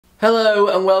Hello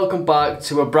and welcome back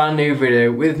to a brand new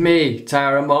video with me,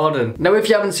 Tyrone Mardon. Now if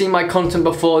you haven't seen my content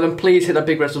before, then please hit that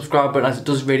big red subscribe button as it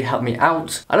does really help me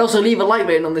out. And also leave a like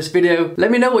rating on this video. Let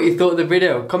me know what you thought of the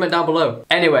video, comment down below.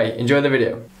 Anyway, enjoy the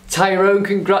video. Tyrone,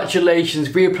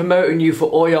 congratulations, we are promoting you for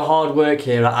all your hard work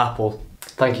here at Apple.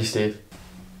 Thank you, Steve.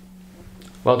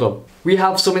 Well done. We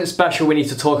have something special we need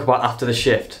to talk about after the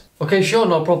shift. Okay, sure,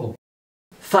 no problem.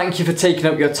 Thank you for taking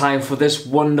up your time for this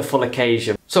wonderful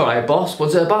occasion. It's alright, boss,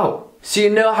 what's it about? So you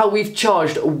know how we've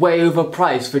charged way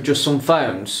overpriced for just some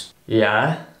phones?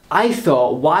 Yeah. I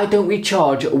thought, why don't we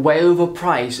charge way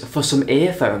overpriced for some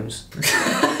earphones?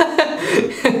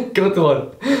 Good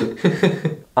one.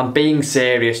 I'm being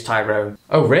serious, Tyrone.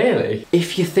 Oh, really?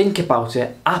 If you think about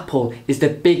it, Apple is the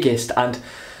biggest and,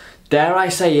 dare I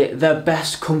say it, the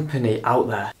best company out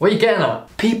there. What are you getting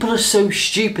at? People are so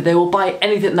stupid they will buy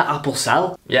anything that Apple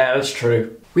sell. Yeah, that's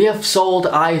true. We have sold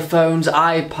iPhones,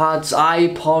 iPads,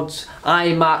 iPods,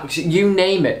 iMacs, you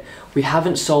name it. We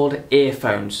haven't sold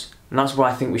earphones. And that's what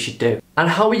I think we should do. And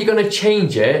how are you going to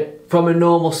change it from a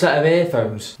normal set of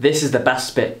earphones? This is the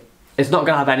best bit. It's not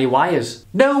going to have any wires.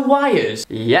 No wires?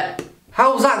 Yep.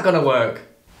 How's that going to work?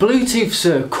 Bluetooth,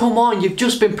 sir. Come on, you've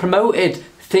just been promoted.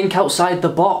 Think outside the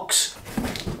box.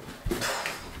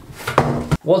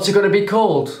 What's it going to be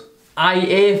called?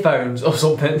 iEarphones or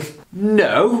something?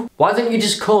 No. Why don't you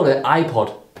just call it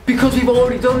iPod? Because we've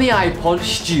already done the iPod,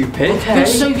 stupid. Okay. You're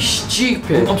so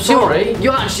stupid. I'm sorry.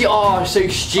 You actually are so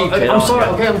stupid. I'm sorry,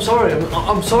 okay, I'm sorry.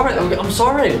 I'm sorry, I'm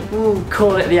sorry. Ooh,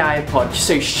 call it the iPod, you're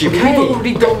so stupid. Okay. We've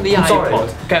already done the iPod. Sorry.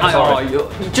 Okay, I'm sorry.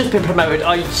 You've just been promoted.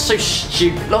 Oh, you're so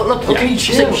stupid. Look, okay,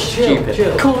 chill, so stupid.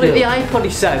 Chill, call it the iPod,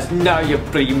 he says. No, you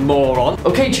bloody moron.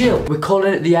 Okay, chill. We're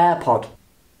calling it the AirPod.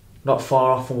 Not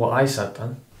far off from what I said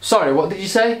then. Sorry, what did you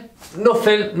say?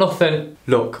 Nothing.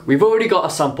 Look, we've already got a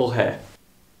sample here.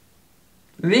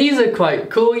 These are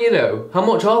quite cool, you know. How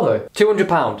much are they? £200.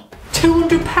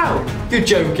 £200? You're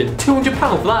joking. £200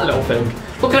 for that little thing.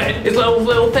 Look at it. It's a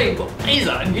little thing. What is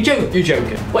that? You're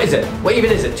joking. What is it? What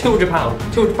even is it? £200.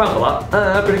 £200 for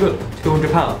that? Pretty good.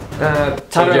 £200.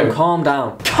 Tyrone, calm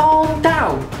down. Calm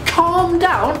down? Calm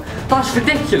down? That's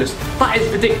ridiculous. That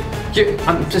is ridiculous.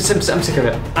 I'm sick of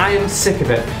it. I am sick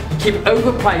of it. You keep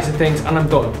overpricing things and I'm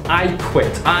done. I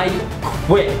quit.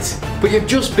 But you've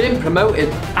just been promoted.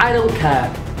 I don't care.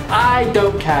 I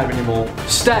don't care anymore.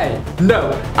 Stay.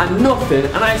 No. And nothing,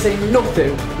 and I say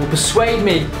nothing, will persuade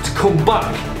me to come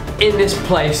back in this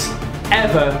place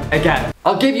ever again.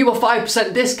 I'll give you a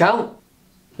 5% discount.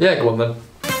 Yeah, go on then.